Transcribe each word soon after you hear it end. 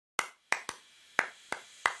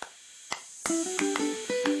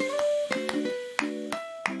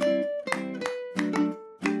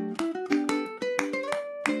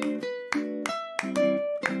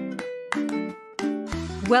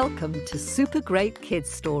Welcome to Super Great Kids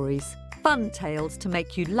Stories, fun tales to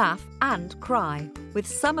make you laugh and cry, with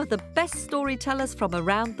some of the best storytellers from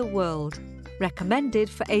around the world. Recommended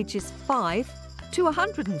for ages 5 to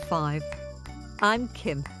 105. I'm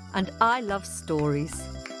Kim, and I love stories.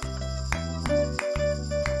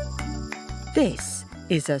 This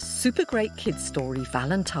is a Super Great Kids Story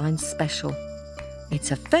Valentine special.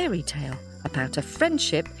 It's a fairy tale about a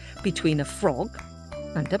friendship between a frog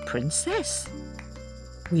and a princess.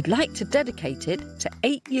 We'd like to dedicate it to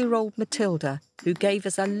 8-year-old Matilda, who gave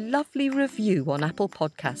us a lovely review on Apple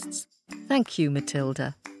Podcasts. Thank you,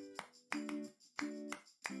 Matilda.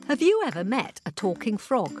 Have you ever met a talking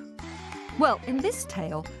frog? Well, in this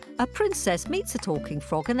tale, a princess meets a talking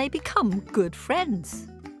frog and they become good friends.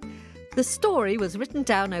 The story was written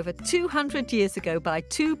down over 200 years ago by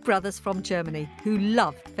 2 brothers from Germany who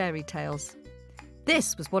loved fairy tales.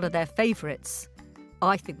 This was one of their favourites.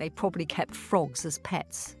 I think they probably kept frogs as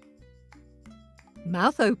pets.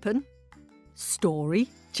 Mouth open. Story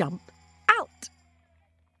jump out.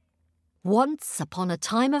 Once upon a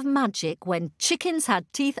time of magic, when chickens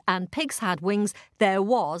had teeth and pigs had wings, there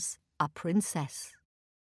was a princess.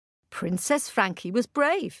 Princess Frankie was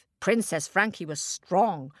brave. Princess Frankie was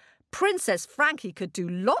strong. Princess Frankie could do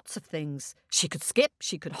lots of things. She could skip,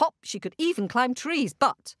 she could hop, she could even climb trees,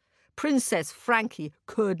 but Princess Frankie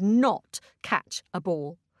could not catch a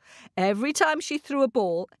ball. Every time she threw a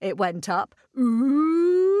ball, it went up,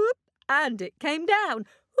 oop, and it came down,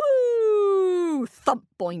 ooh, thump,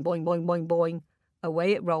 boing, boing, boing, boing, boing.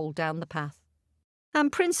 Away it rolled down the path.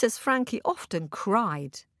 And Princess Frankie often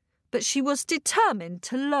cried, but she was determined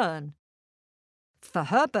to learn. For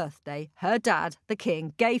her birthday, her dad, the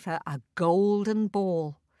king, gave her a golden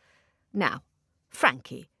ball. Now,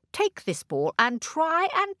 Frankie, take this ball and try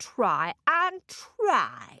and try and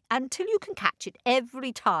try until you can catch it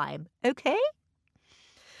every time, OK?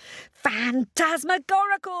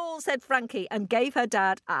 Phantasmagorical, said Frankie, and gave her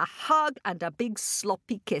dad a hug and a big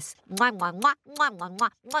sloppy kiss.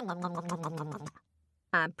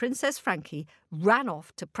 And Princess Frankie ran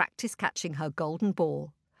off to practice catching her golden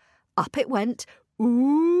ball. Up it went,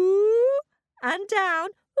 ooh, and down,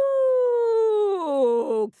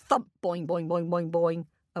 ooh, thump, boing, boing, boing, boing, boing.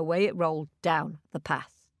 Away it rolled down the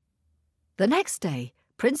path. The next day,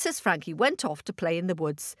 Princess Frankie went off to play in the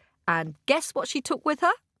woods, and guess what she took with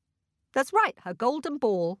her? That's right, her golden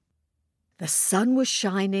ball. The sun was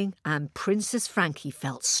shining, and Princess Frankie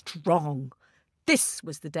felt strong. This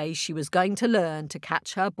was the day she was going to learn to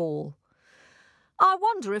catch her ball. I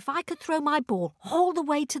wonder if I could throw my ball all the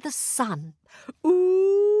way to the sun.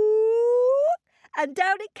 Ooh! And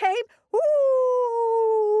down it came. Ooh!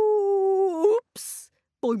 Oops!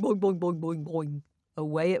 Boing, boing, boing, boing, boing, boing.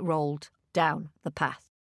 Away it rolled down the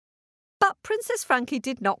path. But Princess Frankie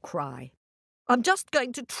did not cry. I'm just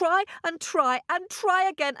going to try and try and try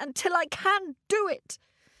again until I can do it.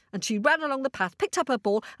 And she ran along the path, picked up her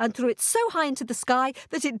ball and threw it so high into the sky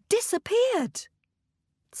that it disappeared.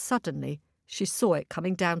 Suddenly, she saw it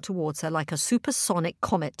coming down towards her like a supersonic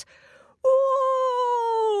comet.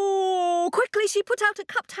 Ooh! Quickly, she put out her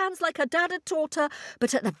cupped hands like her dad had taught her,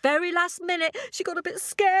 but at the very last minute, she got a bit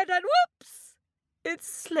scared and whoops! It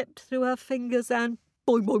slipped through her fingers and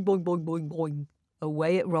boing, boing, boing, boing, boing, boing.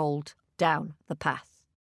 Away it rolled down the path.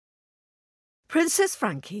 Princess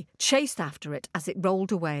Frankie chased after it as it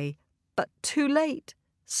rolled away, but too late.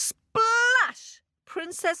 Splash!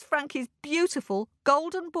 Princess Frankie's beautiful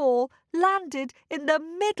golden ball landed in the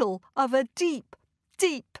middle of a deep,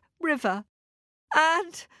 deep river.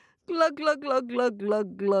 And glug, glug, glug, glug,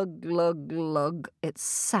 glug, glug, glug, glug, it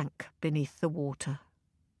sank beneath the water.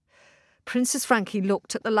 Princess Frankie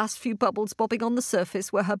looked at the last few bubbles bobbing on the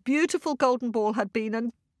surface where her beautiful golden ball had been,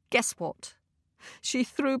 and guess what? She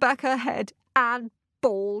threw back her head and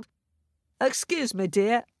bawled. "Excuse me,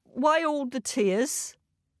 dear, why all the tears?"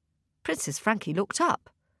 Princess Frankie looked up.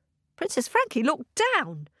 Princess Frankie looked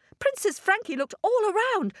down. Princess Frankie looked all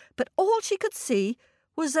around, but all she could see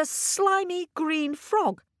was a slimy green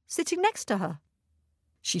frog sitting next to her.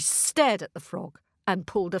 She stared at the frog and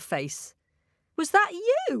pulled a face. "Was that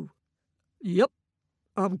you?" "Yep,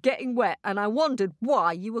 I'm getting wet and I wondered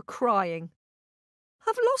why you were crying."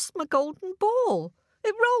 "I've lost my golden ball.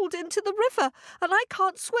 It rolled into the river and I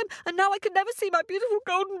can't swim, and now I can never see my beautiful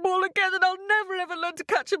golden ball again, and I'll never ever learn to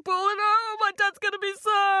catch a ball, and oh, my dad's going to be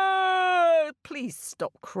so..." "Please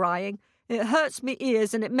stop crying. It hurts me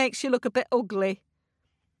ears and it makes you look a bit ugly."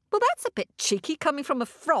 "Well, that's a bit cheeky coming from a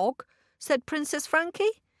frog," said Princess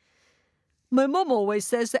Frankie. My mum always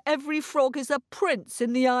says that every frog is a prince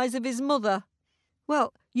in the eyes of his mother.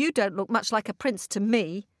 Well, you don't look much like a prince to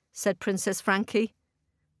me, said Princess Frankie.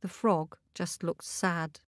 The frog just looked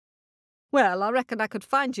sad. Well, I reckon I could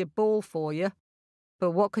find your ball for you.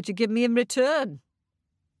 But what could you give me in return?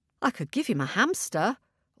 I could give you my hamster,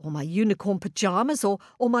 or my unicorn pyjamas, or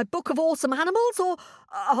my book of awesome animals, or...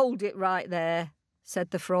 Hold it right there,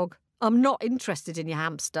 said the frog. I'm not interested in your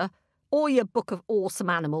hamster, or your book of awesome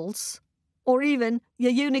animals, or even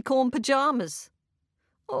your unicorn pyjamas.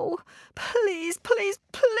 Oh, please, please,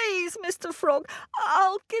 please, Mr. Frog,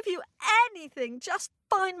 I'll give you anything. Just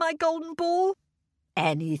find my golden ball.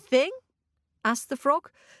 Anything? Asked the frog.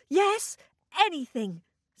 Yes, anything,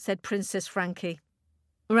 said Princess Frankie.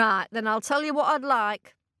 Right, then I'll tell you what I'd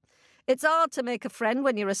like. It's hard to make a friend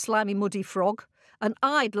when you're a slimy, muddy frog, and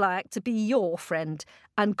I'd like to be your friend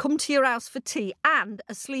and come to your house for tea and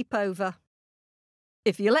a sleepover.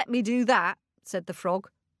 If you let me do that, said the frog,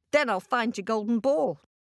 then I'll find your golden ball.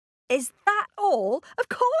 Is that all? Of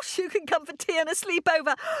course you can come for tea and a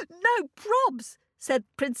sleepover. No probs, said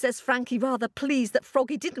Princess Frankie, rather pleased that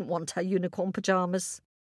Froggy didn't want her unicorn pyjamas.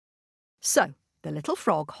 So the little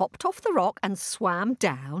frog hopped off the rock and swam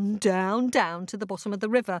down, down, down to the bottom of the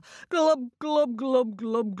river. Glub, glub, glub,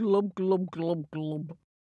 glub, glub, glub, glub, glub.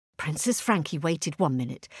 Princess Frankie waited 1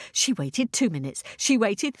 minute. She waited 2 minutes. She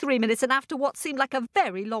waited 3 minutes, and after what seemed like a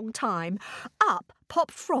very long time, up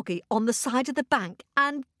popped Froggy on the side of the bank,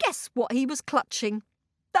 and guess what he was clutching?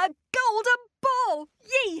 The golden ball!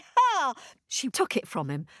 Yee-haw! She took it from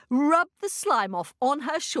him, rubbed the slime off on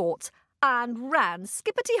her shorts, and ran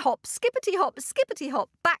skippity-hop, skippity-hop,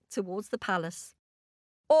 skippity-hop back towards the palace.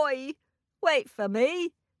 Oi, wait for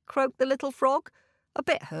me, croaked the little frog. A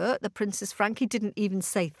bit hurt that Princess Frankie didn't even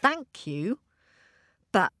say thank you.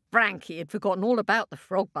 But Frankie had forgotten all about the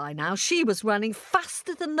frog by now. She was running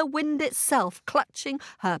faster than the wind itself, clutching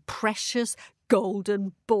her precious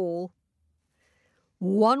golden ball.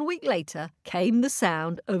 1 week later came the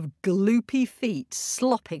sound of gloopy feet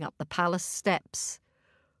slopping up the palace steps.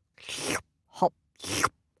 Hop,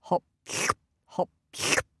 hop, hop,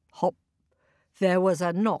 hop. There was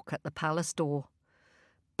a knock at the palace door.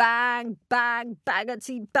 Bang, bang,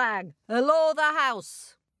 bangety bang. Hello, the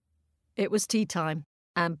house. It was tea time,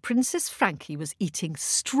 and Princess Frankie was eating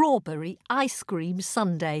strawberry ice cream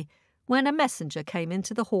sundae when a messenger came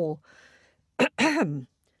into the hall.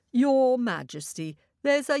 Your Majesty,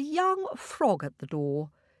 there's a young frog at the door.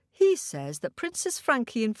 He says that Princess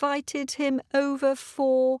Frankie invited him over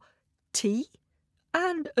for tea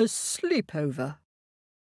and a sleepover.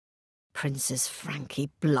 Princess Frankie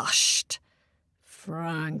blushed.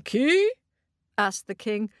 Frankie? Asked the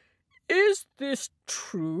king. Is this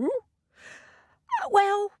true?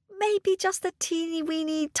 Well, maybe just a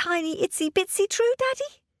teeny-weeny, tiny, itsy-bitsy true,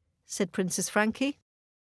 Daddy, said Princess Frankie.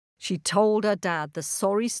 She told her dad the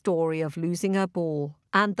sorry story of losing her ball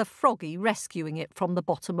and the froggy rescuing it from the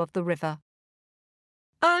bottom of the river.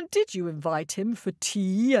 And did you invite him for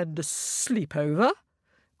tea and a sleepover?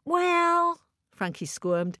 Well, Frankie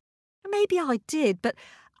squirmed, maybe I did, but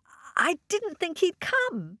I didn't think he'd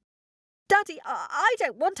come. Daddy, I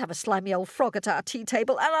don't want to have a slimy old frog at our tea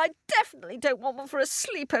table, and I definitely don't want one for a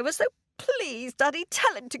sleepover, so please, Daddy,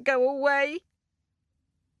 tell him to go away.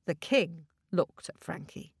 The king looked at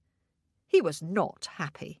Frankie. He was not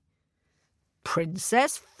happy.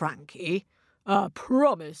 Princess Frankie, a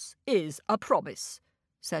promise is a promise,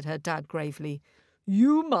 said her dad gravely.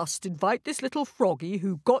 You must invite this little froggy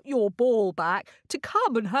who got your ball back to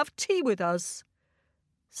come and have tea with us.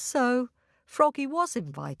 So Froggy was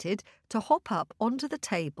invited to hop up onto the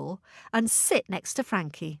table and sit next to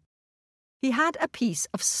Frankie. He had a piece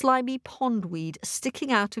of slimy pondweed sticking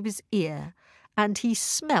out of his ear, and he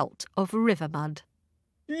smelt of river mud.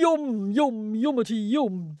 Yum, yum, yummity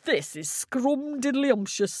yum, this is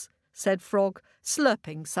scrum-diddly-umptious, said Frog,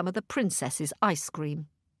 slurping some of the princess's ice cream.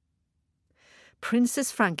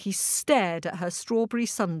 Princess Frankie stared at her strawberry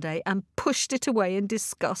sundae and pushed it away in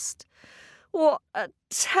disgust. What a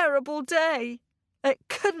terrible day! It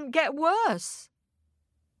couldn't get worse.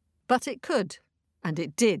 But it could, and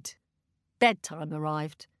it did. Bedtime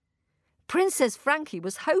arrived. Princess Frankie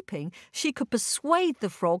was hoping she could persuade the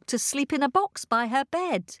frog to sleep in a box by her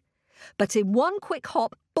bed. But in one quick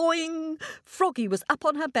hop, boing, Froggy was up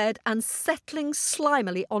on her bed and settling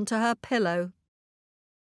slimily onto her pillow.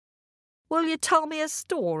 Will you tell me a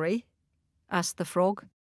story? Asked the frog.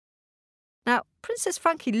 Now, Princess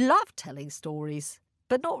Frankie loved telling stories,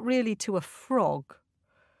 but not really to a frog.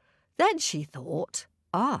 Then she thought,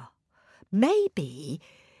 maybe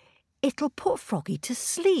it'll put Froggy to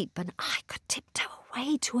sleep and I could tiptoe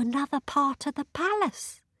away to another part of the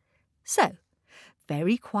palace. So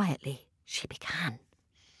very quietly, she began.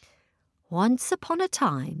 Once upon a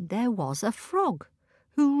time there was a frog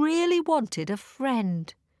who really wanted a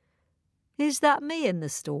friend. Is that me in the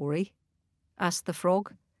story? Asked the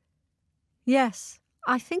frog. Yes,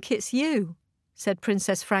 I think it's you, said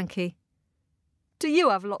Princess Frankie. Do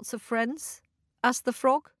you have lots of friends? Asked the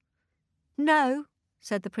frog. No,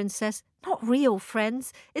 said the princess, not real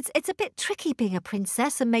friends. It's a bit tricky being a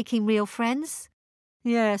princess and making real friends.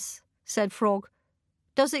 Yes, said Frog.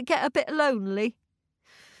 Does it get a bit lonely?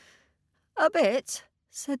 A bit,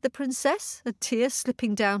 said the princess, a tear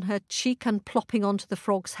slipping down her cheek and plopping onto the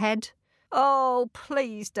frog's head. Oh,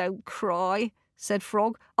 please don't cry, said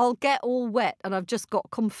Frog. I'll get all wet and I've just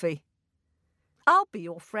got comfy. I'll be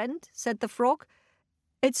your friend, said the frog.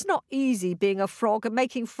 It's not easy being a frog and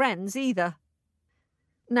making friends either.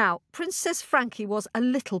 Now, Princess Frankie was a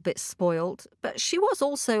little bit spoiled, but she was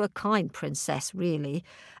also a kind princess, really.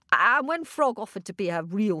 And when Frog offered to be her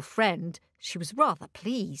real friend, she was rather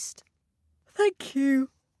pleased. Thank you.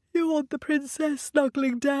 You want the princess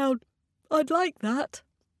snuggling down. I'd like that.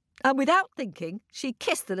 And without thinking, she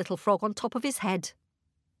kissed the little frog on top of his head.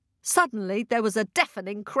 Suddenly, there was a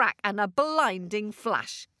deafening crack and a blinding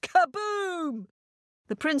flash. Kaboom!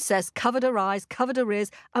 The princess covered her eyes, covered her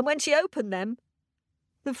ears, and when she opened them,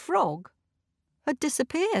 the frog had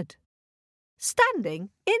disappeared. Standing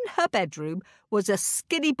in her bedroom was a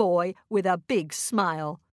skinny boy with a big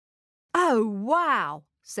smile. Oh, wow,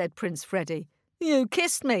 said Prince Freddie. You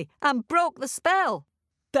kissed me and broke the spell.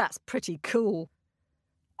 That's pretty cool.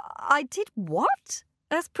 I did what?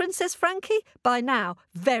 Asked Princess Frankie, by now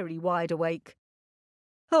very wide awake.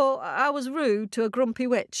 Oh, I was rude to a grumpy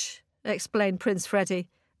witch, explained Prince Freddie,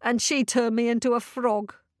 and she turned me into a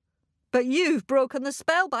frog. But you've broken the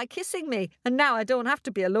spell by kissing me, and now I don't have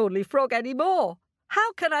to be a lonely frog anymore.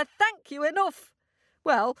 How can I thank you enough?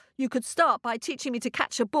 Well, you could start by teaching me to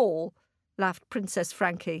catch a ball, laughed Princess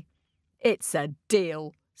Frankie. It's a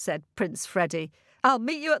deal, said Prince Freddie. I'll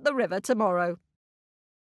meet you at the river tomorrow.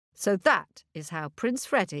 So that is how Prince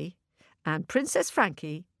Freddie and Princess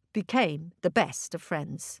Frankie became the best of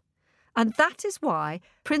friends. And that is why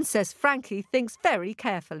Princess Frankie thinks very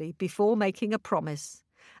carefully before making a promise,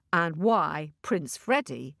 and why Prince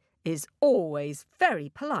Freddie is always very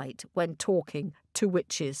polite when talking to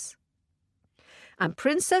witches. And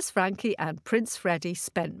Princess Frankie and Prince Freddie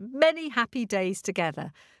spent many happy days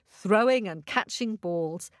together, throwing and catching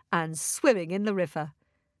balls and swimming in the river.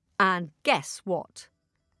 And guess what?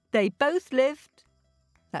 They both lived,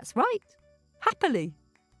 that's right, happily,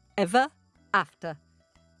 ever after.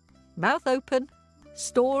 Mouth open,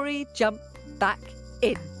 story jump back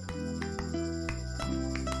in.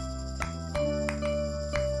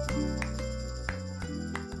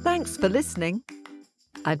 Thanks for listening.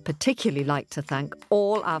 I'd particularly like to thank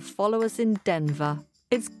all our followers in Denver.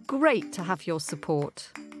 It's great to have your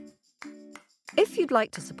support. If you'd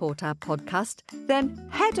like to support our podcast, then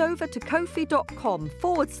head over to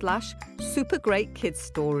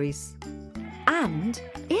ko-fi.com/supergreatkidsstories. And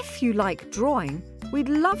if you like drawing, we'd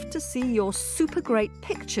love to see your super great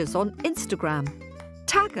pictures on Instagram.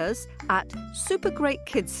 Tag us at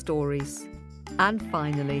supergreatkidsstories. And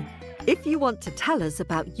finally, if you want to tell us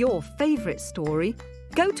about your favourite story,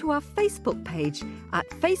 go to our Facebook page at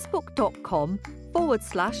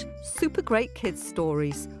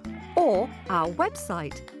facebook.com/supergreatkidsstories or our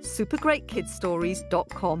website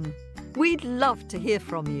supergreatkidsstories.com. We'd love to hear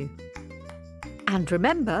from you. And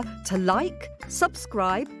remember to like,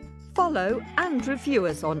 subscribe, follow and review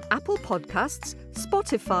us on Apple Podcasts,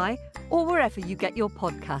 Spotify or wherever you get your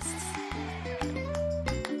podcasts.